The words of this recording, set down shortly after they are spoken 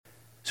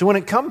So when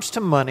it comes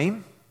to money,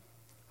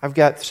 I've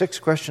got 6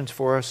 questions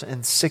for us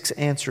and 6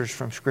 answers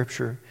from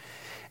Scripture.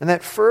 And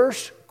that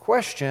first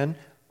question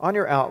on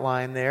your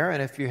outline there,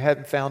 and if you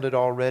hadn't found it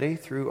already,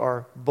 through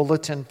our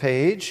bulletin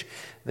page,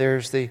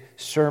 there's the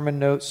sermon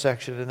notes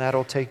section, and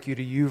that'll take you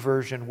to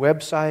YouVersion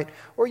website,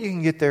 or you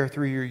can get there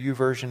through your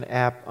YouVersion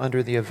app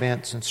under the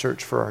events and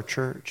search for our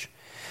church.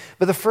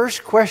 But the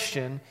first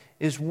question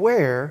is,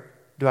 where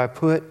do I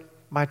put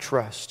my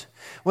trust?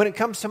 When it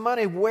comes to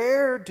money,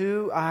 where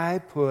do I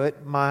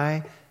put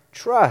my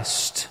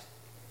trust?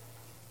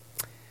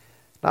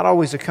 Not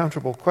always a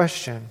comfortable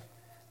question,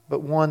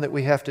 but one that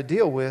we have to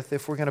deal with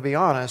if we're going to be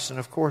honest. And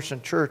of course,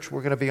 in church,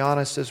 we're going to be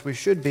honest as we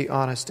should be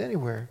honest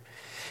anywhere.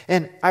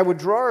 And I would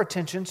draw our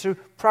attention to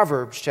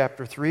Proverbs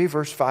chapter 3,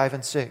 verse 5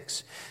 and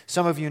 6.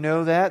 Some of you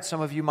know that.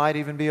 Some of you might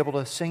even be able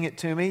to sing it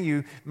to me.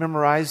 You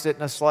memorized it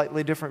in a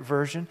slightly different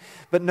version.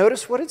 But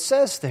notice what it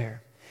says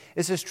there.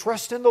 It says,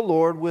 trust in the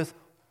Lord with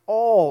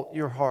all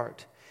your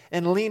heart,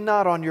 and lean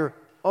not on your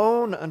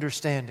own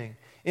understanding.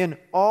 In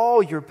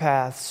all your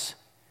paths,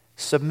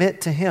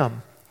 submit to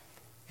Him,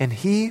 and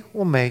He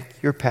will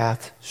make your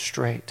path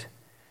straight.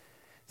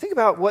 Think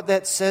about what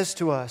that says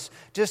to us,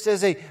 just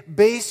as a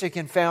basic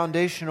and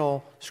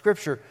foundational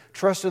scripture.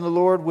 Trust in the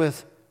Lord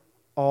with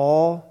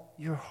all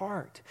your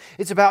heart.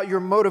 It's about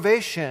your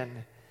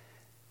motivation.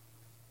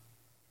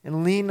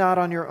 And lean not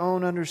on your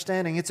own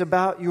understanding. It's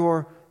about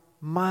your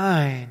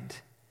mind.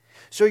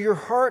 So your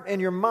heart and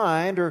your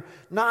mind are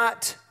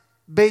not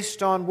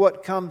based on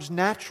what comes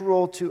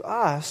natural to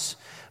us,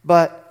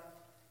 but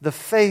the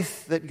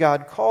faith that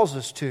God calls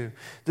us to.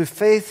 The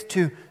faith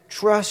to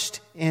trust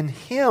in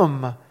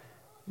Him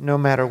no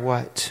matter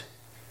what.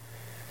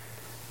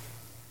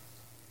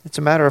 It's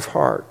a matter of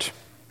heart.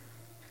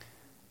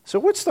 So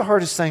what's the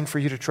hardest thing for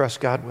you to trust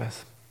God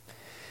with?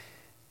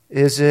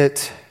 Is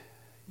it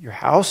your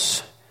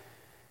house,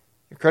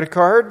 your credit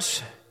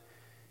cards,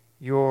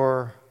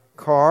 your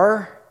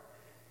car,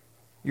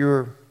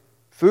 your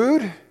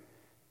food,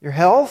 your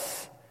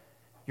health,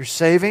 your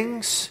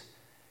savings,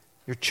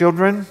 your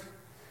children,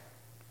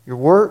 your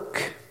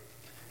work?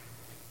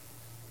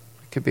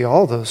 It could be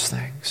all those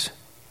things.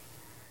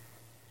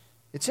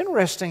 It's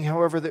interesting,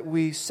 however, that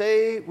we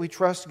say we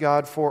trust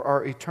God for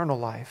our eternal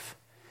life.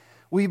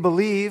 We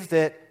believe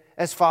that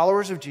as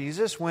followers of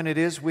Jesus, when it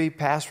is we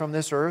pass from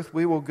this earth,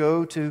 we will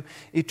go to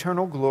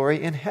eternal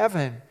glory in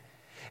heaven.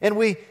 And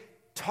we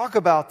talk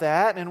about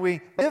that and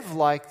we live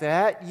like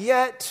that,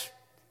 yet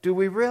do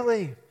we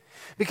really?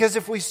 Because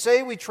if we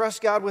say we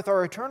trust God with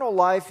our eternal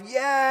life,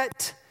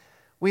 yet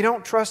we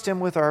don't trust Him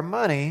with our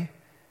money,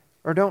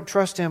 or don't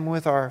trust Him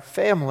with our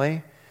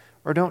family,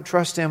 or don't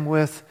trust Him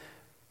with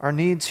our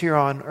needs here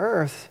on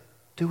earth,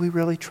 do we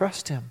really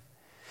trust Him?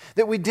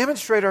 That we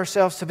demonstrate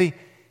ourselves to be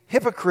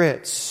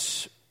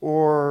hypocrites,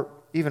 or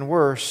even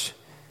worse,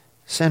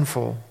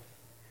 sinful.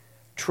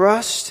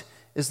 Trust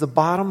is the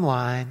bottom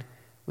line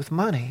with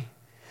money.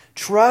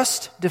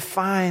 Trust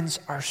defines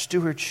our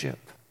stewardship.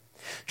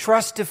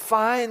 Trust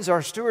defines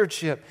our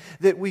stewardship,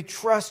 that we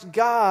trust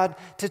God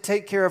to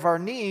take care of our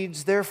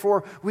needs.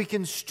 Therefore, we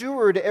can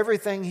steward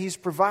everything He's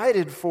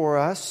provided for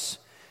us,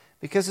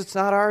 because it's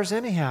not ours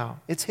anyhow.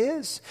 It's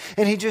His.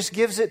 And He just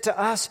gives it to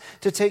us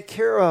to take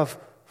care of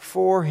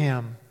for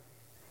Him.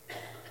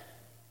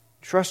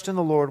 Trust in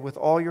the Lord with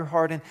all your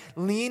heart, and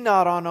lean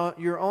not on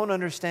your own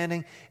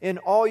understanding. In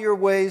all your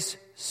ways,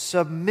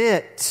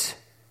 submit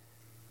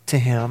to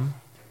Him,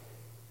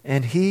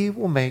 and He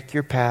will make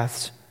your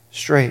paths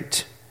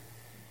straight.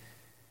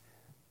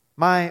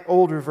 My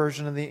older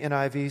version of the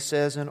NIV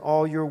says, in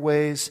all your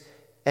ways,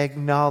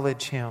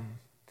 acknowledge Him.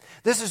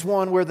 This is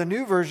one where the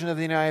new version of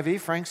the NIV,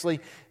 frankly,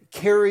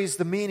 carries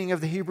the meaning of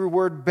the Hebrew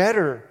word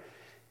better.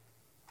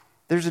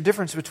 There's a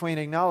difference between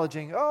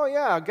acknowledging, oh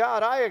yeah,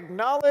 God, I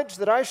acknowledge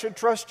that I should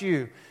trust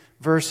You,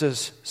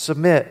 versus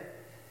submit.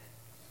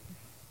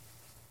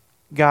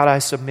 God, I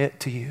submit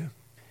to You.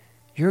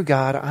 You're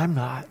God, I'm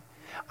not.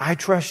 I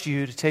trust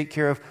You to take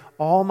care of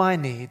all my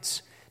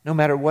needs, no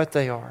matter what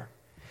they are.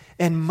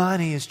 And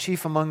money is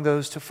chief among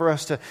those for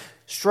us to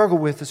struggle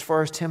with as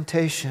far as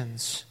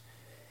temptations.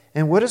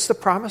 And what is the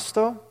promise,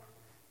 though?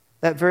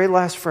 That very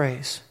last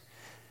phrase.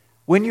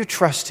 When you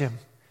trust Him,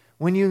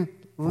 when you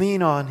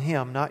lean on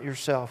Him, not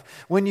yourself,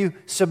 when you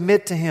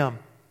submit to Him,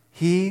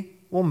 He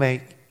will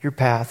make your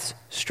paths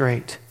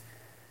straight.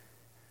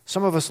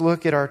 Some of us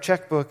look at our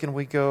checkbook and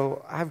we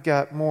go, I've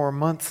got more a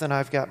month than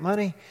I've got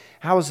money.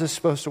 How is this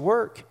supposed to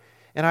work?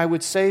 And I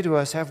would say to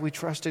us, have we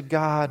trusted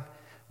God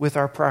with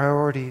our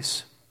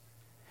priorities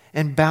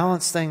and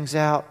balance things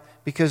out?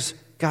 Because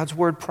God's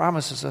Word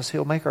promises us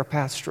He'll make our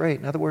path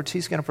straight. In other words,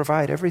 He's going to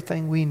provide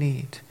everything we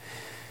need.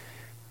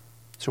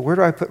 So where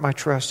do I put my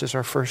trust is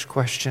our first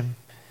question.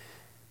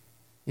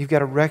 You've got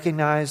to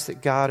recognize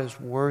that God is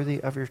worthy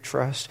of your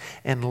trust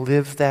and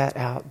live that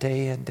out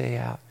day in, day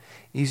out.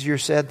 Easier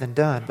said than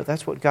done, but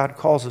that's what God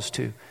calls us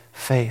to.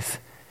 Faith,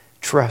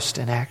 trust,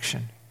 and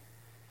action.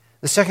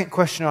 The second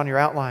question on your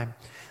outline.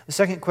 The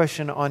second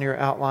question on your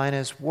outline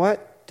is,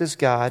 what does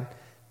God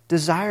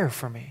desire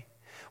for me?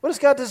 What does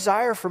God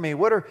desire for me?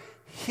 What are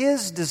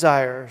His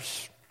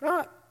desires,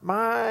 not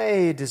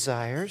my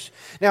desires.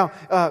 Now,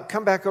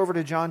 come back over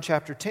to John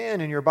chapter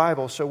 10 in your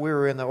Bible. So we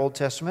were in the Old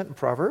Testament and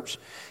Proverbs.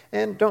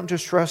 And don't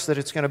just trust that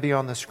it's going to be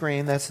on the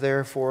screen. That's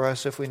there for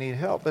us if we need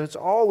help. But it's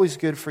always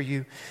good for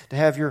you to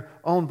have your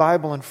own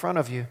Bible in front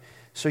of you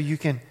so you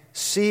can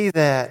see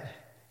that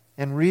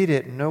and read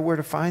it and know where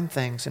to find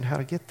things and how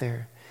to get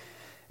there.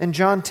 In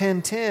John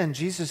 10:10,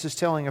 Jesus is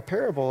telling a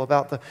parable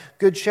about the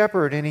Good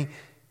Shepherd, and he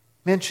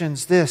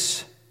mentions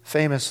this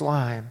famous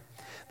line.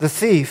 The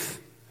thief,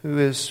 who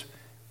is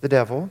the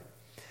devil,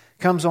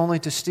 comes only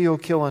to steal,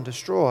 kill, and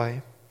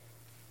destroy.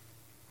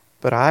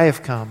 But I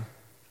have come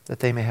that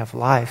they may have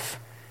life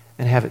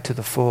and have it to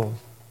the full.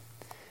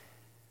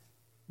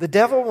 The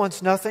devil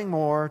wants nothing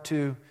more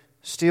to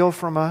steal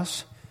from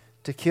us,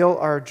 to kill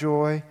our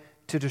joy,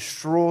 to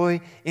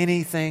destroy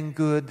anything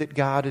good that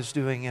God is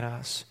doing in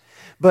us.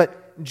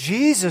 But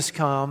Jesus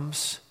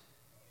comes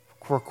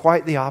for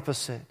quite the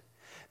opposite,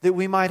 that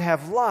we might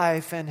have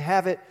life and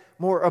have it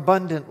more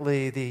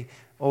abundantly. The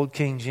Old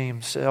King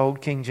James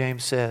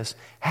says,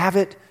 have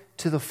it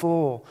to the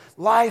full.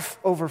 Life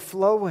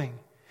overflowing.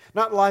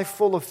 Not life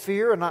full of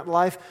fear, and not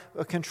life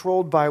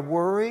controlled by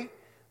worry,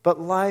 but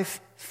life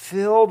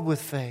filled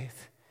with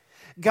faith.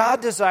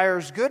 God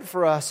desires good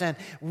for us, and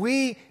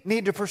we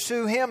need to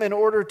pursue Him in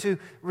order to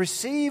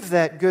receive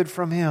that good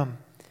from Him.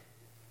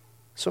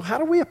 So how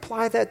do we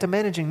apply that to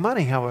managing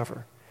money,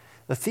 however?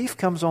 The thief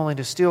comes only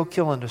to steal,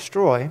 kill, and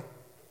destroy.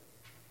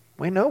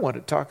 We know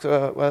what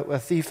a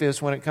thief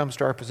is when it comes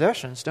to our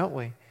possessions, don't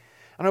we?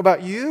 I don't know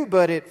about you,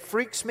 but it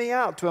freaks me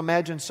out to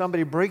imagine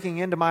somebody breaking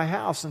into my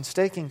house and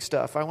staking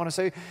stuff. I want to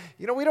say,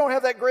 we don't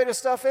have that greatest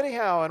stuff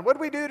anyhow, and what do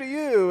we do to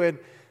you?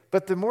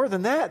 But the more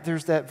than that,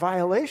 there's that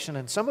violation,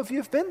 and some of you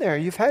have been there.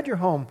 You've had your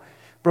home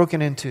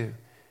broken into,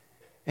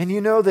 and you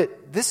know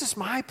that this is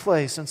my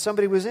place, and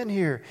somebody was in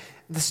here.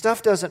 The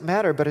stuff doesn't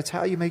matter, but it's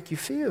how you make you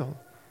feel.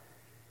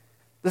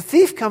 The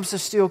thief comes to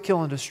steal, kill,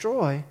 and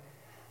destroy,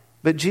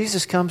 but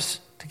Jesus comes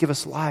to give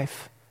us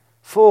life,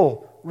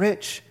 full,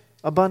 rich,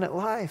 abundant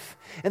life.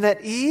 And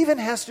that even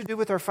has to do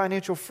with our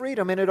financial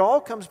freedom. And it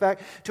all comes back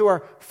to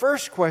our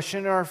first question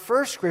in our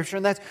first scripture,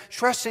 and that's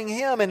trusting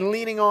Him and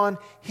leaning on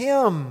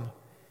Him.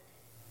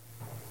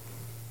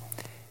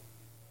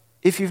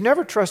 If you've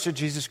never trusted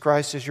Jesus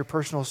Christ as your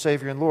personal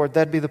Savior and Lord,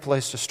 that'd be the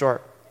place to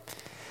start.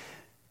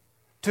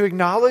 To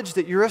acknowledge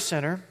that you're a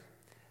sinner,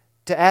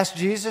 to ask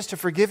Jesus to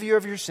forgive you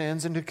of your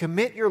sins, and to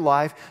commit your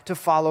life to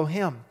follow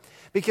Him.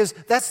 Because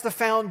that's the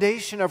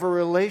foundation of a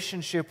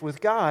relationship with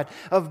God,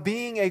 of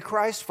being a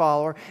Christ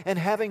follower and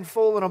having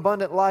full and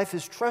abundant life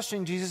is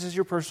trusting Jesus as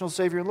your personal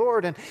Savior and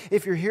Lord. And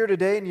if you're here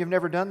today and you've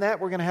never done that,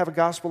 we're going to have a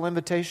gospel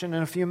invitation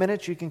in a few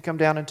minutes. You can come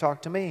down and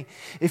talk to me.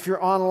 If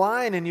you're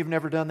online and you've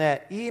never done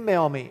that,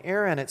 email me,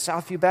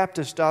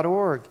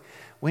 Aaron@southviewbaptist.org.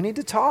 We need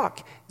to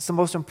talk. It's the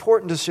most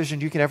important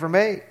decision you can ever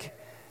make.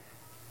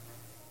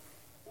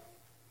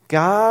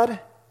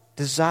 God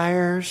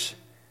desires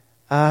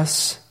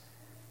us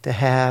to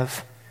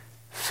have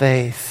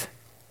faith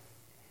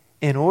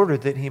in order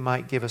that He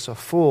might give us a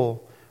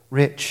full,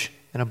 rich,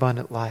 and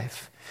abundant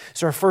life.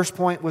 So our first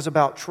point was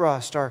about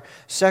trust. Our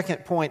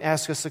second point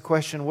asks us the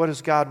question, what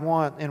does God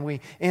want? And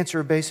we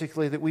answer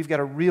basically that we've got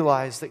to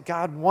realize that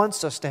God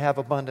wants us to have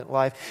abundant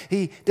life.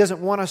 He doesn't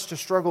want us to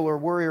struggle or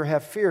worry or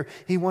have fear.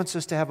 He wants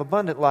us to have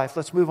abundant life.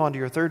 Let's move on to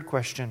your third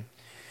question.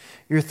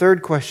 Your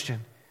third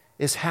question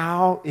is,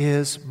 how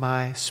is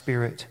my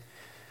spirit?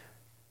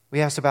 We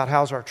asked about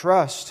how's our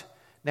trust.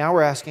 Now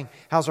we're asking,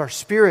 how's our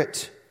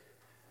spirit?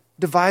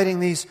 Dividing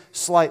these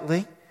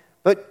slightly.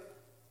 But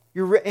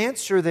your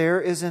answer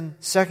there is in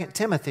 2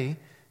 Timothy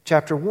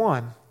chapter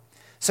 1.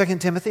 2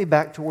 Timothy,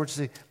 back towards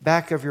the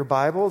back of your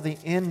Bible, the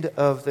end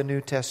of the New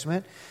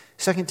Testament.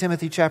 2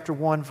 Timothy chapter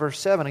 1, verse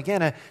 7.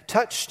 Again, a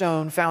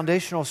touchstone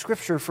foundational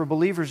scripture for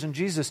believers in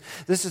Jesus.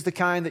 This is the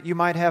kind that you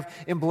might have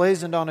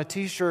emblazoned on a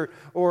t-shirt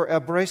or a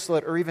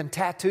bracelet or even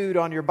tattooed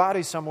on your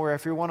body somewhere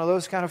if you're one of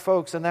those kind of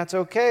folks, and that's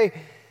okay.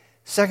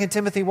 2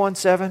 Timothy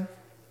 1:7,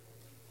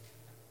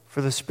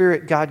 for the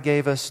Spirit God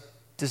gave us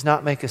does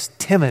not make us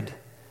timid,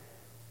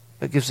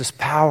 but gives us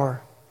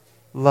power,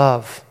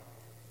 love,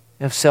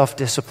 and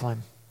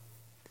self-discipline.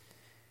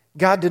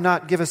 God did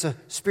not give us a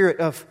spirit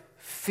of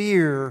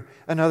fear,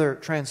 another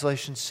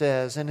translation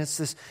says, and it's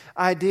this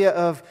idea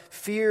of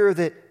fear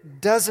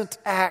that doesn't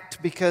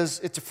act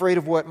because it's afraid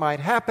of what might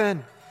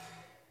happen.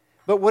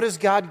 But what does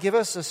God give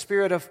us? A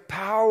spirit of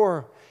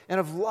power and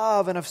of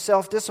love and of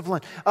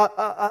self-discipline.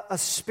 A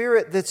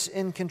spirit that's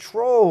in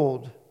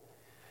control.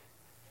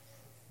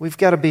 We've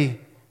got to be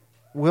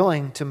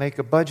willing to make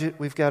a budget.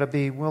 We've got to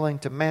be willing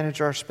to manage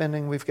our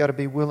spending. We've got to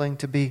be willing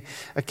to be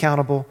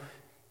accountable.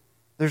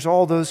 There's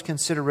all those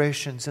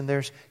considerations, and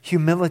there's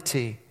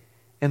humility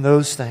in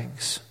those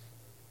things.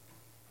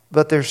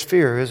 But there's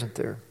fear, isn't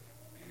there?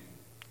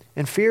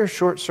 And fear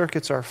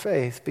short-circuits our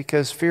faith,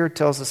 because fear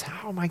tells us,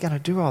 how am I going to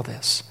do all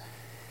this?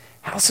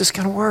 How's this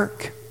going to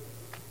work?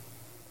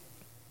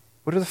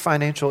 What are the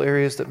financial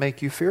areas that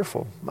make you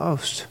fearful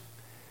most?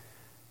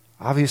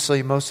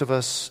 Obviously, most of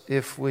us,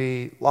 if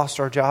we lost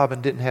our job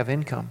and didn't have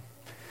income,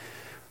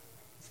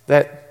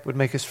 that would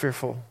make us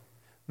fearful.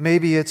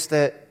 Maybe it's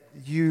that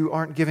you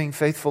aren't giving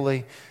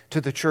faithfully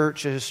to the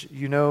church, as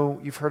you know,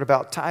 you've heard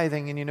about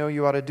tithing and you know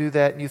you ought to do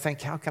that, and you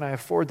think, how can I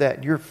afford that?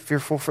 And you're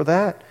fearful for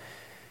that.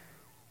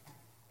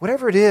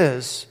 Whatever it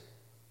is,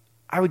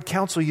 I would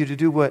counsel you to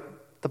do what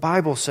the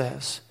Bible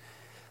says.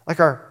 Like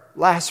our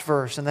last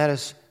verse, and that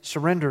is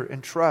surrender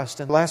and trust.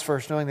 And the last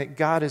verse, knowing that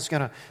God is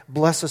going to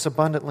bless us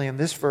abundantly. In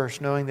this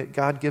verse, knowing that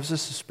God gives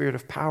us a spirit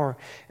of power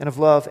and of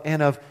love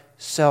and of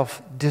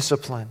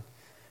self-discipline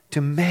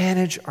to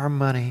manage our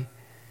money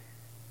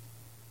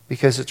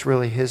because it's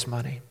really His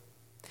money.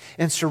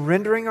 And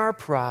surrendering our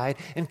pride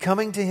and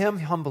coming to Him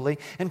humbly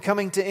and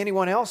coming to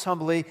anyone else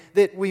humbly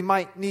that we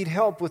might need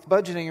help with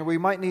budgeting, or we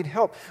might need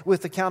help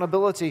with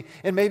accountability.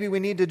 And maybe we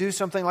need to do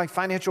something like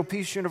Financial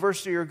Peace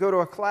University or go to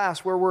a class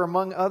where we're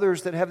among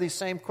others that have these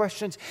same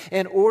questions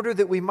in order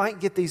that we might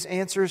get these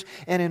answers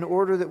and in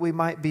order that we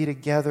might be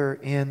together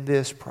in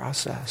this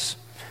process.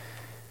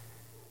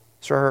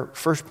 So our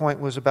first point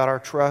was about our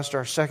trust.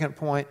 Our second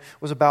point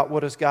was about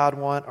what does God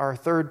want. Our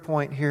third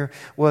point here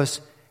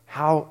was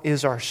how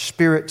is our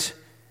spirit?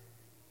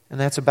 And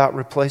that's about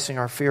replacing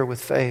our fear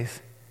with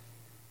faith.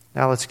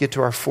 Now let's get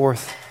to our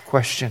fourth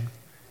question.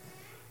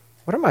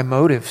 What are my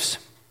motives?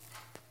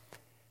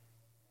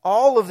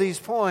 All of these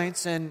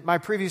points in my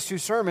previous two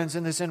sermons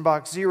in this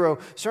Inbox Zero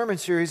sermon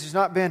series has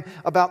not been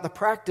about the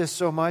practice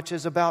so much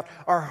as about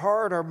our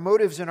heart, our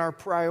motives, and our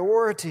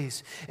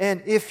priorities.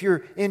 And if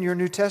you're in your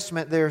New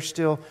Testament there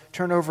still,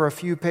 turn over a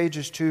few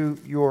pages to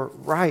your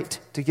right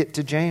to get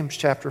to James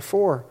chapter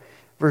 4,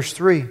 verse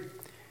 3.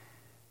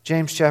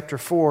 James chapter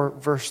 4,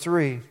 verse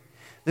 3.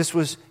 This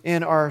was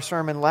in our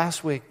sermon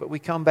last week, but we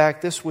come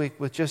back this week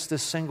with just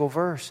this single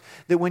verse.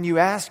 That when you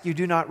ask, you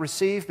do not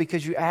receive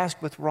because you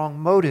ask with wrong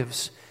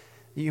motives.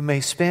 You may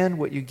spend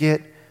what you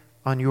get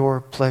on your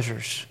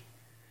pleasures.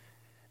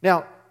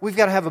 Now, we've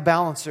got to have a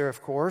balance there,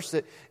 of course,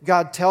 that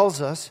God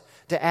tells us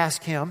to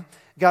ask Him.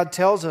 God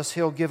tells us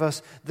He'll give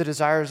us the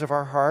desires of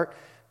our heart.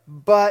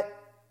 But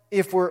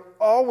if we're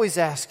always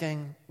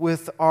asking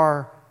with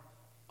our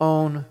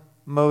own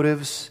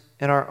motives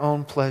and our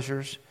own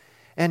pleasures,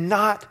 and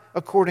not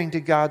according to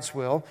God's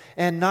will,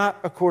 and not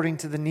according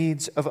to the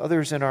needs of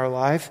others in our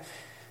life,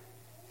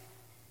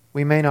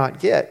 we may not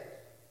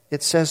get.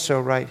 It says so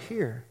right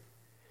here.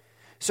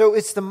 So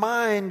it's the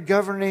mind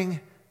governing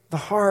the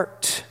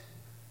heart.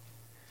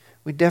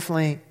 We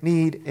definitely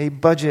need a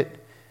budget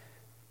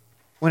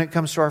when it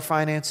comes to our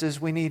finances.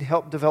 We need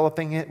help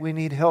developing it. We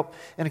need help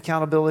and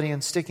accountability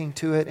and sticking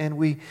to it, and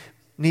we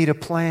need a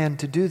plan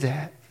to do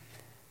that.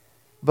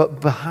 But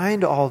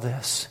behind all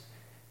this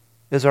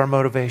is our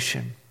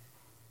motivation.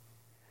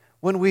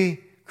 When we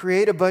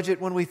create a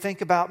budget, when we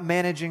think about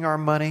managing our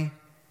money,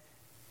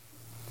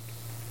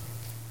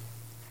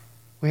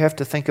 we have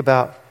to think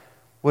about,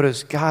 what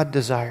does God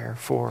desire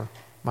for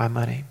my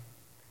money?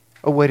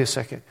 Oh, wait a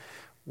second.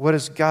 What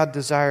does God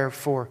desire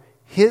for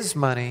His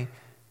money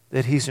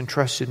that He's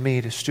entrusted me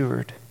to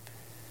steward?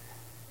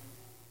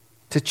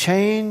 To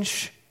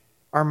change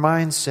our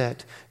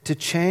mindset, to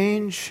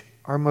change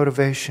our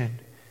motivation,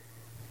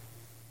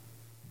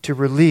 to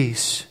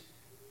release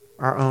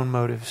our own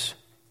motives.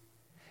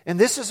 And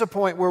this is a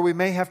point where we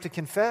may have to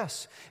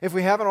confess. If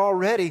we haven't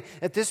already,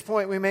 at this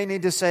point we may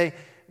need to say,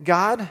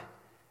 God,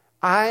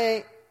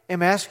 I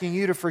am asking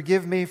you to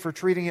forgive me for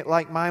treating it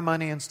like my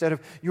money instead of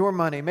your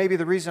money. Maybe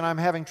the reason I'm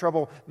having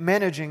trouble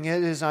managing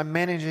it is I'm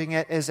managing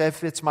it as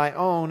if it's my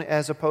own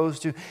as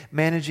opposed to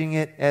managing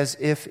it as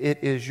if it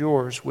is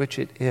yours, which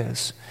it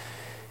is.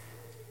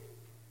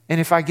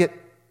 And if I get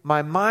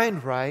my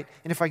mind right,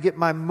 and if I get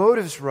my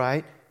motives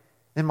right,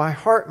 then my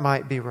heart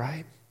might be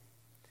right.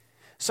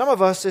 Some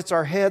of us, it's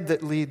our head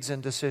that leads in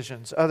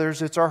decisions.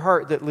 Others, it's our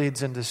heart that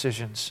leads in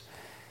decisions.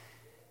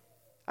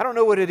 I don't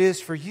know what it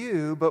is for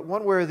you, but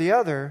one way or the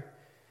other,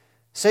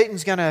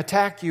 Satan's going to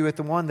attack you at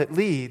the one that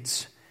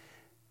leads.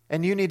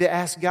 And you need to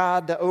ask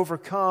God to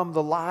overcome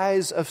the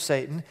lies of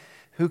Satan,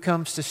 who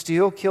comes to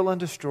steal, kill, and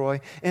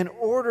destroy, in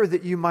order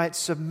that you might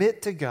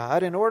submit to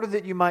God, in order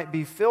that you might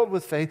be filled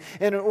with faith,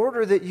 and in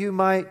order that you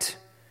might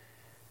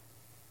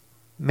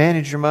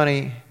manage your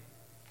money,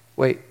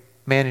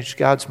 manage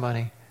God's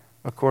money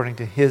according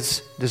to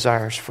His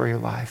desires for your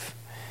life.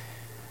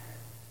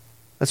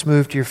 Let's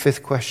move to your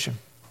fifth question.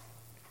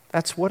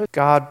 That's, what does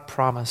God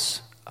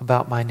promise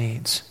about my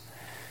needs?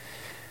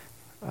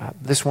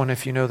 This one,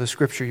 if you know the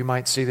Scripture, you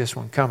might see this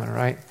one coming,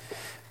 right?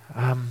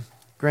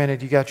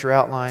 Granted, you got your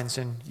outlines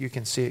and you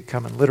can see it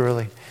coming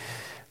literally.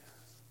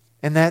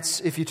 And that's,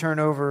 if you turn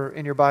over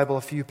in your Bible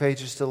a few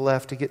pages to the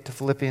left to get to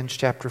Philippians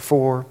chapter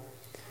 4,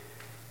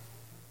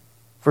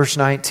 verse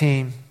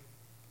 19.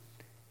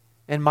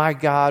 And my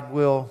God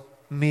will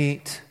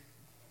meet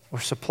or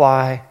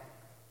supply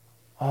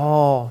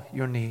all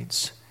your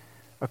needs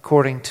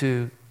according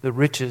to the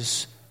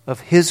riches of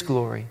His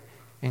glory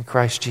in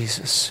Christ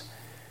Jesus.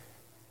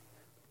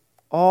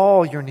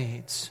 All your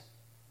needs.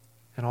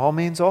 And all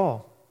means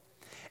all.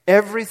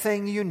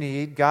 Everything you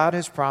need, God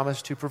has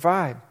promised to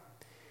provide.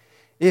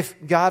 If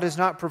God is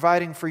not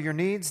providing for your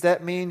needs,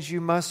 that means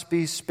you must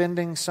be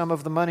spending some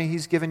of the money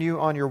He's given you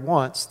on your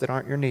wants that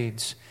aren't your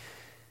needs.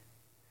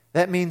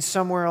 That means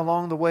somewhere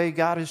along the way,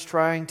 God is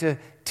trying to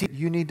teach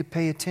you need to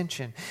pay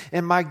attention.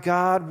 And my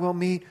God will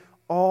meet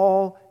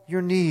all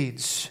your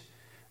needs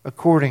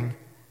according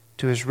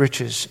to His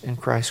riches in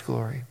Christ's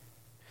glory.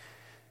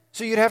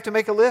 So you'd have to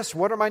make a list.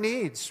 What are my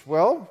needs?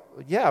 Well,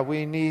 yeah,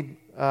 we need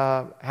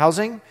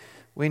housing,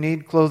 we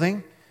need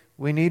clothing,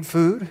 we need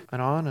food,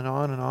 and on and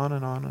on and on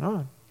and on and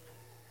on.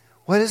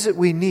 What is it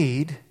we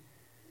need,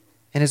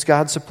 and is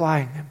God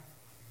supplying them?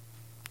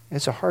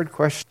 It's a hard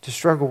question to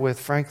struggle with,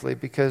 frankly,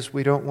 because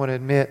we don't want to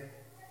admit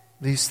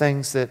these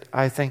things that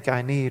I think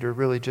I need are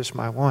really just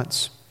my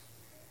wants.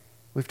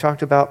 We've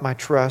talked about my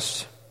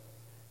trust.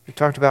 We've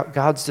talked about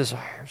God's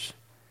desires.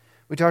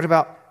 We talked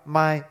about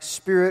my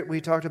spirit. We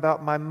talked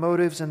about my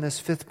motives. And this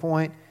fifth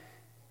point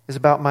is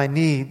about my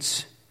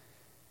needs.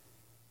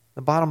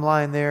 The bottom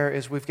line there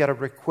is we've got to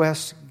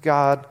request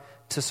God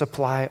to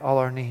supply all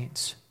our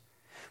needs.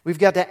 We've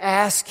got to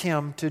ask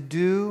Him to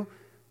do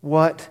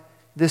what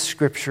this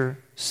Scripture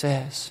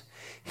says.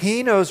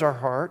 He knows our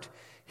heart.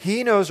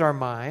 He knows our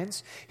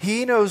minds.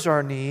 He knows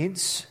our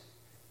needs.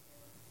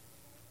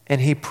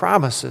 And He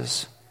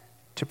promises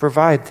to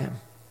provide them.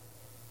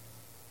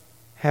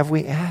 Have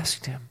we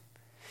asked Him?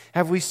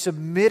 Have we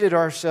submitted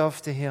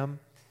ourselves to Him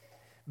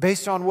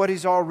based on what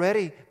He's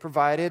already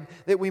provided,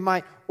 that we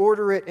might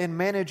order it and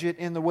manage it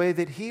in the way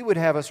that He would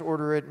have us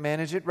order it and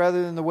manage it,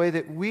 rather than the way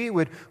that we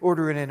would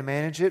order it and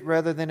manage it,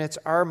 rather than it's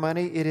our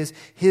money, it is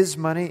His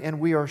money, and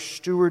we are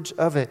stewards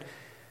of it.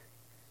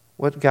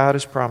 What God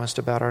has promised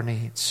about our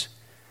needs.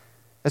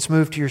 Let's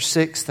move to your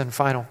sixth and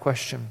final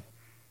question.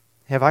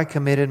 Have I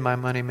committed my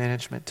money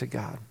management to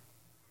God?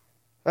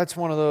 That's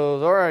one of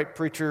those, all right,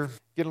 preacher,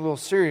 get a little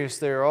serious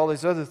there, all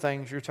these other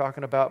things you're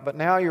talking about, but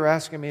now you're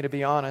asking me to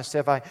be honest.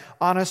 Have I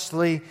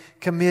honestly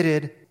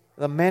committed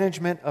the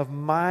management of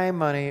my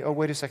money, oh,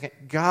 wait a second,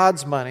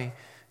 God's money,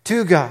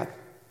 to God?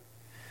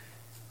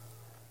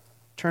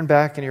 Turn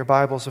back in your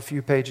Bibles a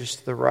few pages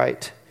to the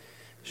right.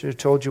 I should have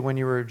told you when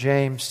you were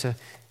James to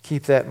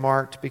keep that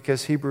marked,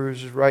 because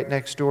Hebrews is right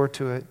next door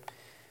to it.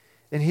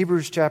 In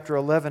Hebrews chapter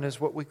 11 is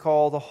what we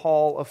call the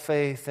Hall of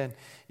Faith, and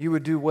you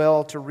would do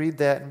well to read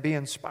that and be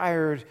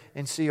inspired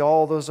and see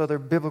all those other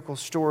biblical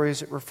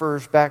stories it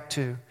refers back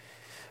to.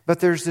 But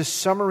there's this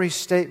summary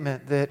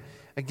statement that,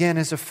 again,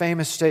 is a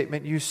famous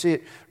statement. You see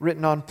it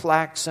written on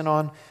plaques and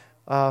on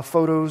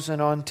photos and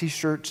on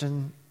t-shirts,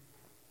 and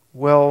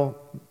well,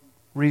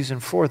 reason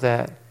for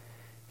that.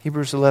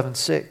 Hebrews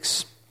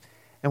 11:6.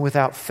 And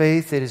without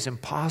faith it is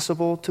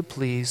impossible to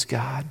please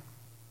God,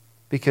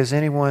 because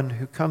anyone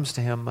who comes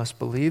to Him must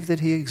believe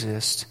that He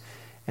exists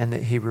and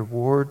that He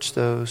rewards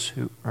those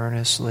who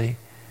earnestly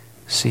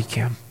seek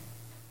Him.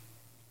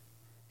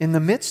 In the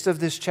midst of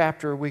this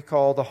chapter we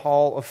call the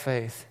Hall of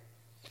Faith,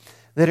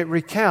 that it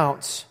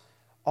recounts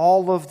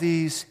all of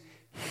these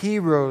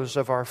heroes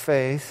of our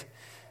faith.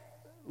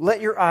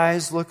 Let your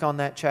eyes look on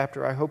that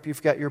chapter. I hope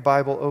you've got your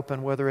Bible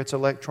open, whether it's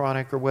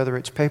electronic or whether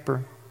it's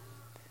paper,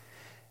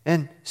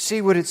 and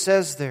see what it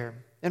says there.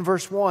 In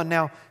verse 1,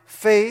 now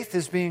faith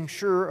is being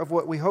sure of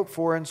what we hope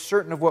for and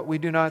certain of what we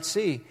do not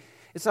see.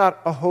 It's not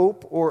a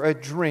hope or a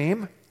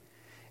dream.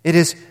 It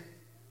is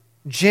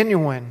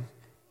genuine,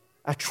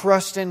 a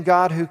trust in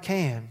God who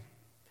can.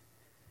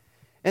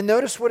 And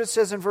notice what it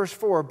says in verse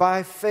 4,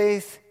 by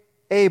faith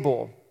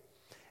Abel.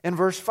 In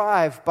verse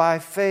 5, by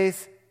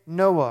faith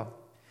Noah.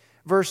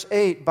 Verse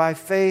 8, by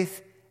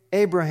faith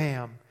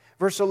Abraham.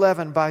 Verse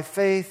 11, by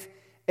faith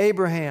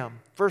Abraham.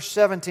 Verse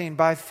 17,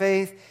 by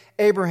faith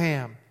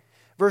Abraham.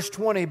 Verse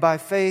 20, by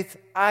faith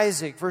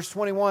Isaac. Verse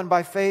 21,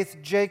 by faith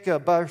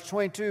Jacob. Verse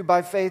 22,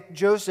 by faith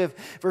Joseph.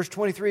 Verse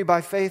 23,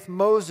 by faith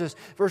Moses.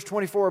 Verse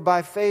 24,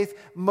 by faith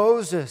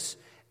Moses.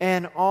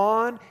 And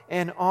on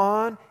and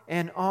on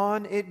and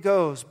on it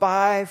goes.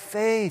 By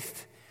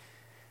faith.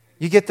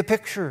 You get the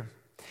picture.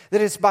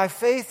 That it's by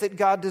faith that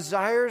God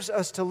desires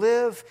us to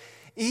live,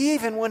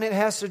 even when it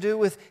has to do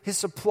with His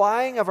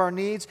supplying of our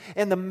needs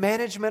and the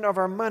management of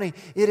our money.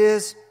 It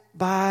is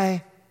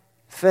by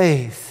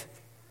faith.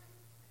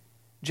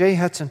 J.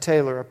 Hudson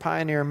Taylor, a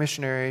pioneer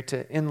missionary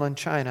to inland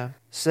China,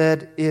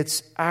 said,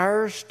 it's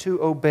ours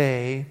to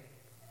obey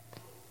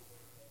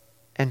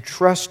and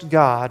trust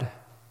God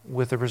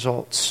with the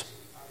results.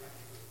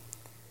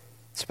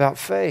 It's about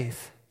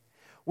faith.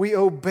 We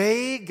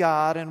obey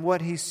God and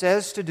what He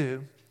says to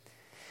do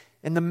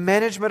in the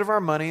management of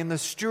our money and the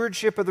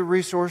stewardship of the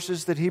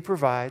resources that He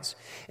provides,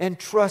 and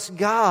trust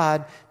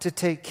God to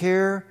take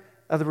care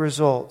of the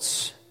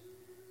results.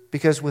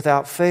 Because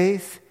without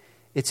faith,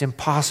 it's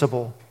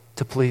impossible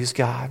to please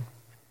God.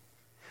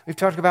 We've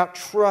talked about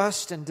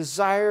trust and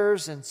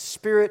desires and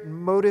spirit and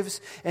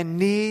motives and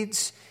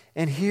needs.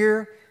 And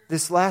here,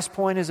 this last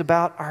point is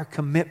about our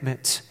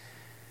commitment,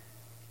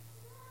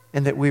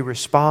 and that we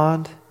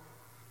respond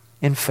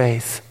in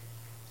faith.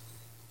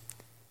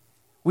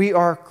 We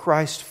are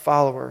Christ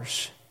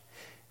followers.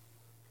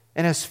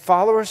 And as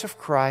followers of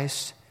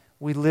Christ,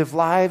 we live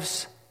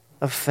lives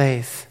of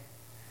faith.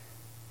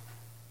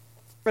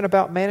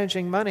 about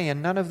managing money,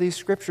 and none of these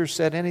scriptures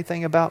said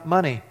anything about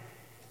money.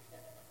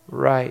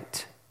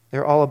 Right.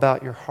 They're all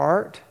about your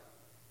heart,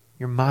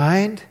 your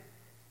mind,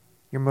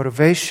 your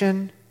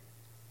motivation,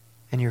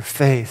 and your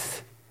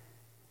faith.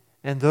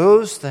 And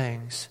those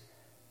things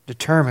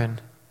determine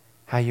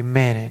how you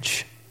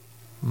manage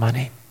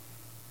money.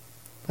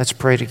 Let's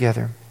pray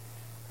together.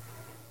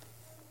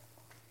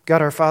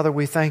 God our Father,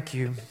 we thank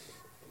you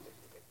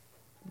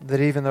that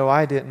even though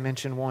I didn't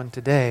mention one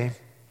today,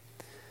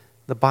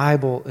 the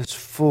Bible is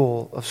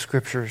full of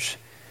scriptures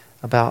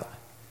about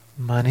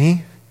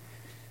money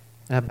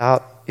and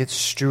about its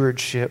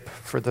stewardship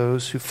for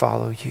those who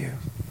follow you.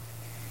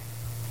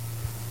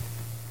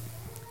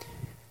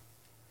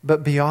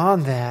 But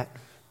beyond that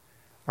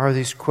are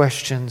these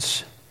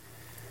questions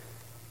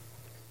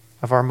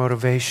of our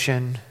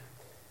motivation,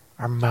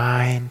 our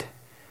mind,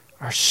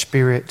 our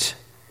spirit,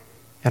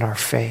 and our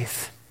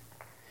faith.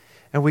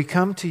 And we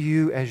come to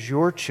you as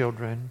your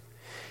children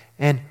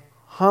and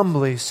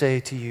humbly say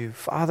to you,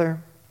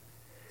 Father,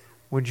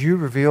 would you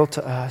reveal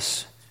to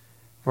us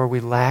where we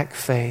lack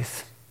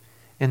faith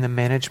in the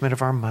management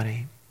of our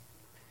money,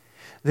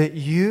 that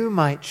you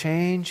might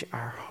change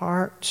our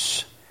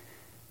hearts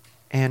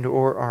and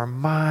or our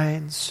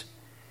minds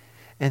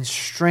and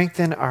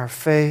strengthen our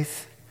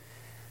faith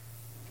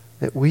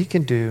that we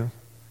can do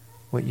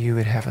what you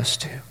would have us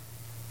do.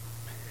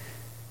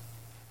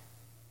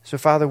 So,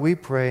 Father, we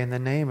pray in the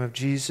name of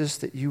Jesus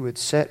that you would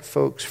set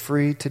folks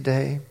free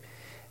today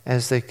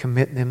as they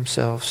commit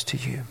themselves to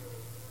you.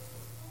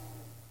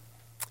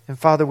 And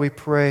Father, we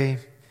pray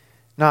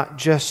not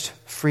just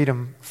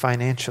freedom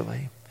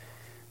financially,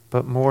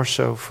 but more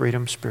so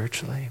freedom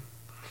spiritually.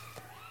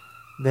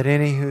 That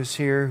any who's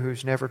here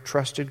who's never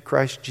trusted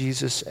Christ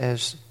Jesus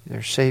as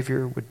their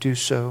Savior would do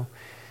so,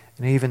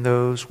 and even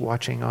those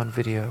watching on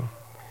video,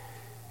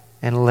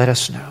 and let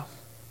us know.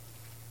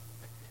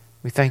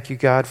 We thank you,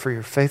 God, for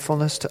your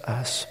faithfulness to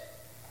us,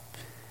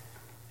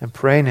 and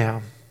pray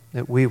now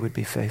that we would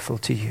be faithful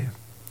to you.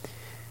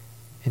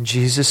 In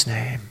Jesus'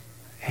 name,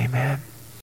 amen.